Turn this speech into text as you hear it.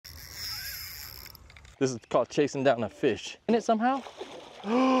This is called chasing down a fish. In it somehow?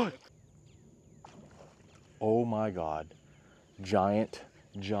 Oh my God. Giant,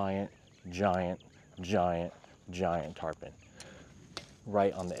 giant, giant, giant, giant tarpon.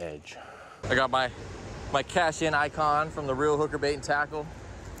 Right on the edge. I got my cash in icon from the Real Hooker Bait and Tackle.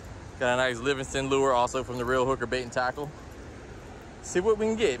 Got a nice Livingston lure also from the Real Hooker Bait and Tackle. See what we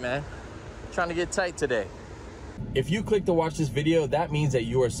can get, man. Trying to get tight today. If you click to watch this video, that means that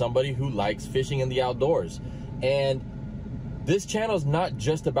you are somebody who likes fishing in the outdoors. And this channel is not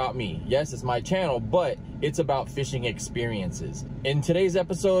just about me. Yes, it's my channel, but it's about fishing experiences. In today's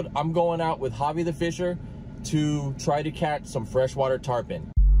episode, I'm going out with Javi the Fisher to try to catch some freshwater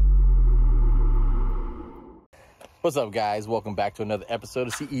tarpon. What's up, guys? Welcome back to another episode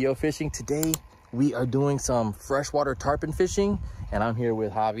of CEO Fishing. Today, we are doing some freshwater tarpon fishing, and I'm here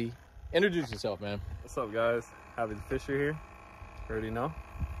with Javi. Introduce yourself, man. What's up, guys? Javi the Fisher here. You already know.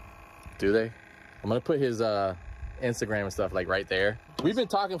 Do they? I'm gonna put his Instagram and stuff like right there. We've been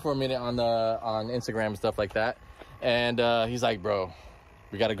talking for a minute on Instagram and stuff like that, and he's like, bro,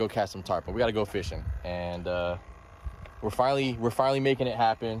 we gotta go catch some tarpon. We gotta go fishing, and we're finally making it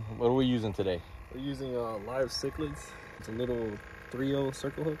happen. What are we using today? We're using live cichlids. It's a little 3-0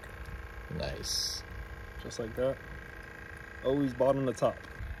 circle hook. Nice. Just like that. Always bottom to top.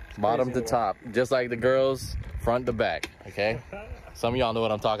 Bottom to top, just like the girls, front to back, okay? Some of y'all know what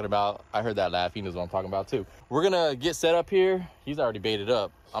I'm talking about. I heard that laugh. He knows what I'm talking about too. We're gonna get set up here. He's already baited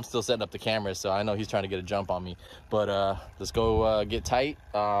up. I'm still setting up the camera, so I know he's trying to get a jump on me. But let's go get tight.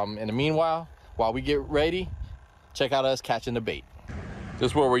 In the meanwhile, while we get ready, check out us catching the bait.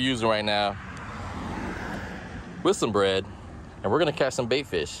 This is what we're using right now with some bread, and we're gonna catch some bait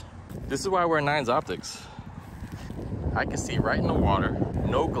fish. This is why I wear Nines optics. I can see right in the water,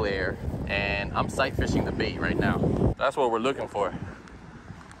 no glare, and I'm sight fishing the bait right now. That's what we're looking for.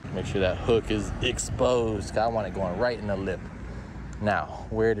 Make sure that hook is exposed. I want it going right in the lip. Now,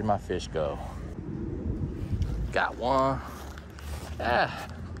 where did my fish go? Got one. Ah,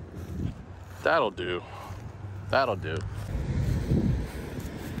 that'll do. That'll do.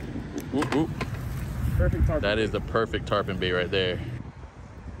 Whoop, whoop. Perfect tarpon. That is the perfect tarpon bait right there.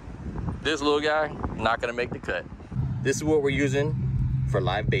 This little guy, not gonna make the cut. This is what we're using for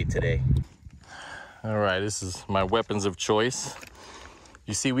live bait today. All right, this is my weapons of choice.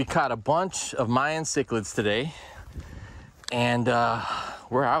 You see, we caught a bunch of Mayan cichlids today, and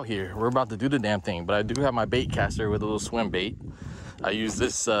we're out here. We're about to do the damn thing, but I do have my bait caster with a little swim bait. I use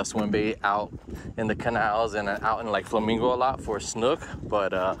this swim bait out in the canals and out in like Flamingo a lot for snook, but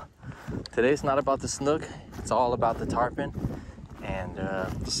today it's not about the snook. It's all about the tarpon, and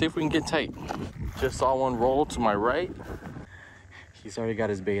let's see if we can get tight. Just saw one roll to my right. He's already got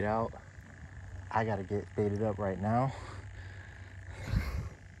his bait out. I gotta get baited up right now.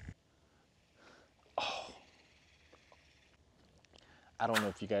 Oh. I don't know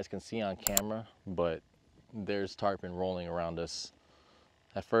if you guys can see on camera, but there's tarpon rolling around us.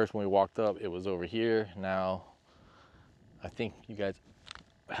 At first when we walked up, it was over here. Now, I think you guys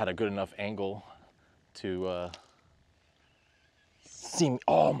had a good enough angle to see me.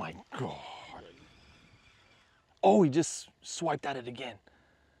 Oh my God. Oh, he just swiped at it again.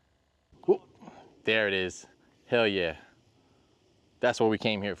 Whoop. There it is. Hell yeah. That's what we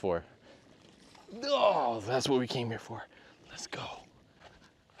came here for. Oh, that's what we came here for. Let's go.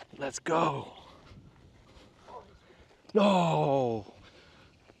 Let's go. No.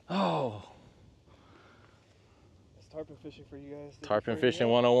 Oh. It's tarpon fishing for you guys. Tarpon fishing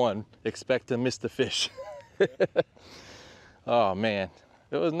 101. Expect to miss the fish. Oh man,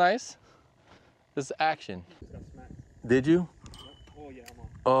 it was nice. This is action. Did you? Oh yeah, I'm on.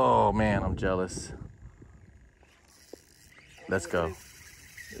 Oh man, I'm jealous. Let's go.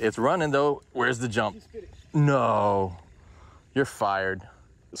 It's running though. Where's the jump? No, you're fired.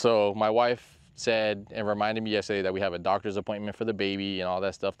 So my wife said and reminded me yesterday that we have a doctor's appointment for the baby and all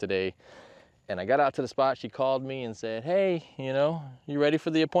that stuff today. And I got out to the spot, she called me and said, hey, you know, you ready for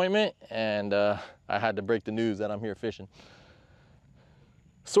the appointment? And I had to break the news that I'm here fishing.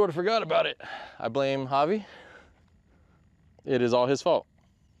 Sort of forgot about it. I blame Javi. It is all his fault.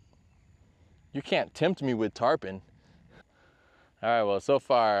 You can't tempt me with tarpon. All right, well, so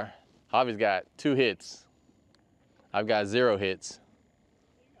far, Javi's got 2 hits. I've got 0 hits.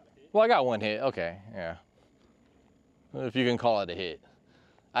 Well, I got 1 hit, okay, yeah. If you can call it a hit.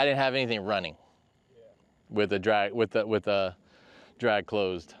 I didn't have anything running with the drag, with the drag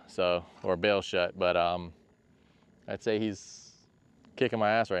closed, so, or bail shut, but I'd say he's kicking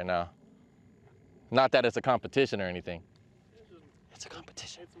my ass right now. Not that it's a competition or anything. It's a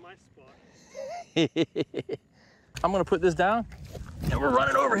competition. It's my spot. I'm gonna put this down and we're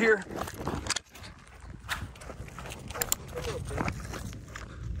running over here.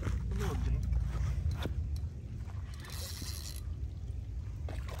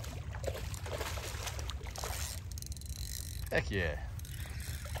 Heck yeah.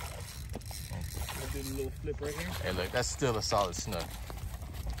 Do a little flip right here. Hey, look, that's still a solid snook.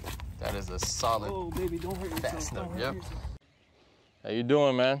 That is a solid. Oh, baby, don't hurt yourself. Fat snook, Don't hurt yep. yourself. How you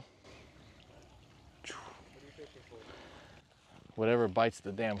doing, man? What are you fishing for? Whatever bites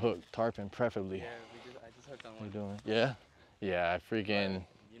the damn hook, tarpon preferably. Yeah, I just hooked on What you one. doing? Yeah? Yeah, I freaking...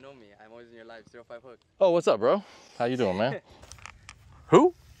 You know me, I'm always in your life. 05 hook. Oh, what's up, bro? How you doing, man?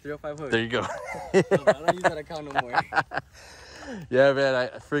 Who? 05 hook. There you go. No, I don't use that account no more. Yeah, man,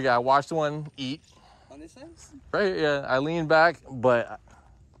 I watched one eat. On this side? Right, yeah, I leaned back, but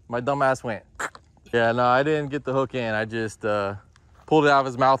my dumb ass went. Yeah, no, I didn't get the hook in. I just pulled it out of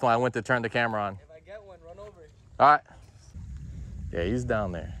his mouth when I went to turn the camera on. If I get one, run over. All right. Yeah, he's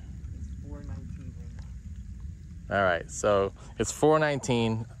down there. 419. All right, so it's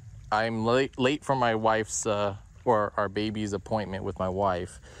 4:19. I'm late for my wife's, or our baby's appointment with my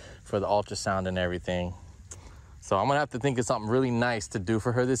wife for the ultrasound and everything. So I'm gonna have to think of something really nice to do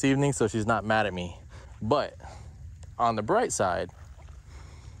for her this evening so she's not mad at me. But on the bright side,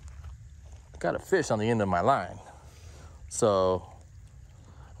 I got a fish on the end of my line. So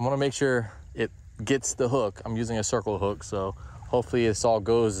I'm gonna make sure it gets the hook. I'm using a circle hook, so hopefully this all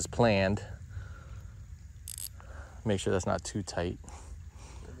goes as planned. Make sure that's not too tight,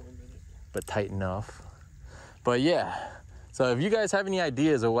 but tight enough. But yeah, so if you guys have any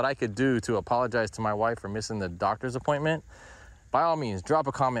ideas of what I could do to apologize to my wife for missing the doctor's appointment, by all means, drop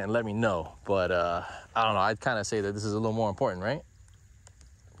a comment and let me know. But I don't know, I'd kind of say that this is a little more important, right?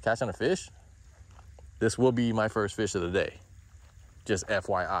 Catching a fish? This will be my first fish of the day. Just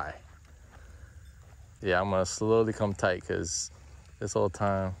FYI. Yeah, I'm gonna slowly come tight because this whole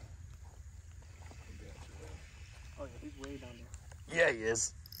time. Oh, yeah, he's way down there. Yeah, he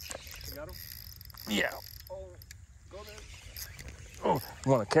is. You got him? Yeah. Oh, go there. Oh,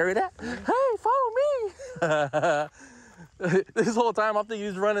 you want to carry that? Hey, follow me. This whole time I'm thinking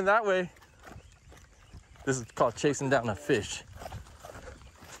he's running that way. This is called chasing down a fish.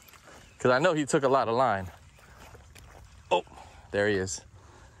 Because I know he took a lot of line. Oh, there he is.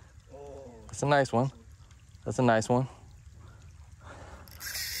 That's a nice one. That's a nice one.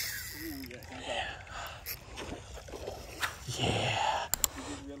 Yeah.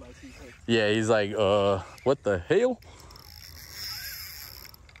 Yeah, he's like, what the hell?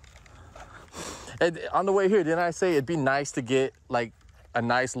 And on the way here, didn't I say it'd be nice to get like a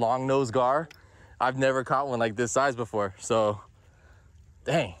nice long nose gar? I've never caught one like this size before, so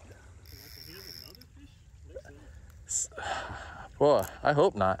dang. Boy, I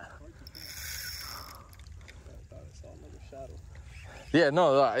hope not. Yeah,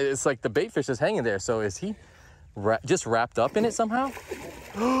 no, it's like the bait fish is hanging there. So is he just wrapped up in it somehow?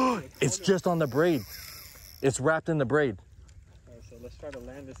 It's just on the braid. It's wrapped in the braid. All right, so let's try to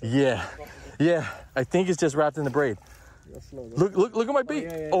land this. Yeah, yeah. I think it's just wrapped in the braid. Look at my bait.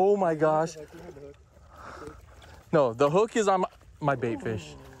 Oh, yeah. Oh my gosh. No, the hook is on my bait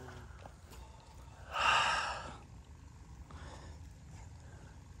fish.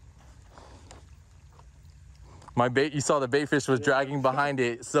 My bait, you saw the bait fish was dragging behind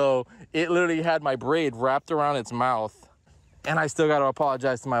it. So it literally had my braid wrapped around its mouth. And I still got to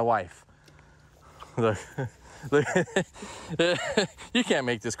apologize to my wife. Look, look. You can't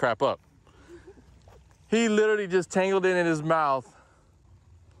make this crap up. He literally just tangled it in his mouth.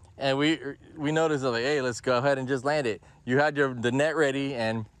 And we noticed, like, hey, let's go ahead and just land it. You had the net ready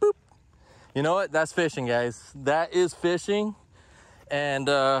and boop. You know what? That's fishing, guys. That is fishing. And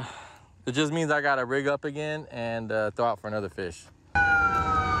it just means I got to rig up again and throw out for another fish.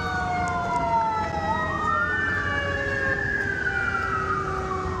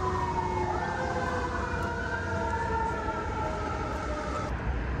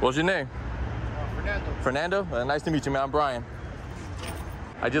 What's your name? Fernando. Fernando? Nice to meet you, man. I'm Brian.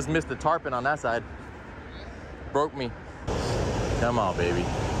 I just missed the tarpon on that side. Broke me. Come on, baby.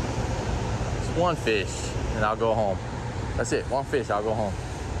 Just one fish, and I'll go home. That's it. One fish, I'll go home.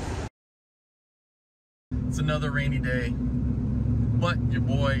 It's another rainy day, but your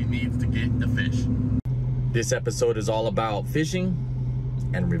boy needs to get the fish. This episode is all about fishing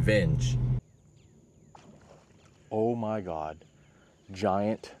and revenge. Oh my God.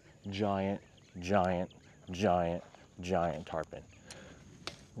 Giant, giant, giant, giant, giant tarpon.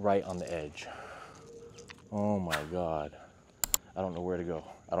 Right on the edge. Oh my God. I don't know where to go.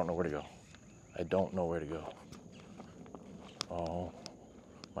 I don't know where to go. I don't know where to go. Oh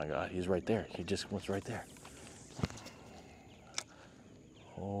my God, he's right there. He just was right there.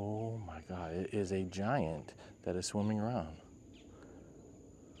 Oh my my God, it is a giant that is swimming around.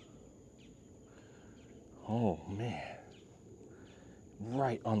 Oh man.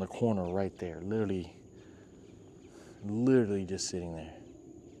 Right on the corner right there. Literally just sitting there.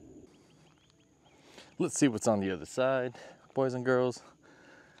 Let's see what's on the other side, boys and girls.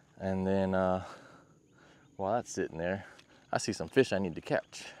 And then while that's sitting there, I see some fish I need to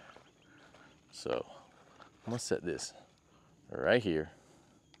catch. So I'm gonna set this right here,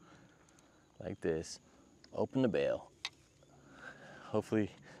 like this. Open the bail.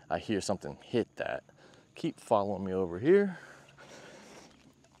 Hopefully I hear something hit that. Keep following me over here.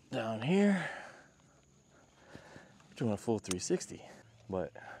 Down here. Doing a full 360.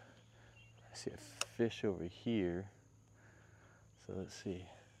 But I see a fish over here. So let's see.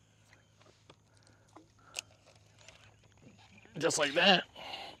 Just like that.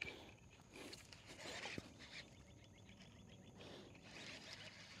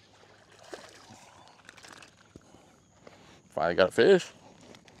 Finally got a fish.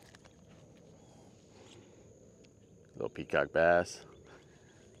 Little peacock bass.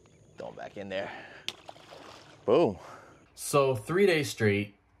 Going back in there. Boom. So 3 days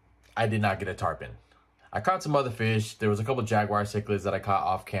straight, I did not get a tarpon. I caught some other fish. There was a couple jaguar cichlids that I caught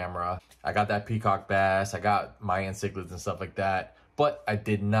off camera. I got that peacock bass. I got Mayan cichlids and stuff like that. But I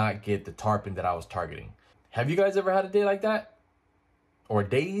did not get the tarpon that I was targeting. Have you guys ever had a day like that? Or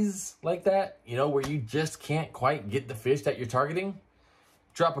days like that? You know, where you just can't quite get the fish that you're targeting?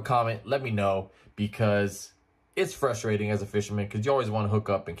 Drop a comment. Let me know, because it's frustrating as a fisherman, because you always want to hook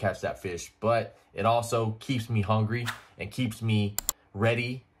up and catch that fish. But it also keeps me hungry and keeps me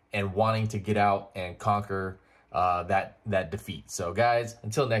ready and wanting to get out and conquer that defeat. So guys,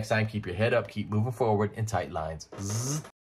 until next time, keep your head up, keep moving forward in tight lines. Zzz.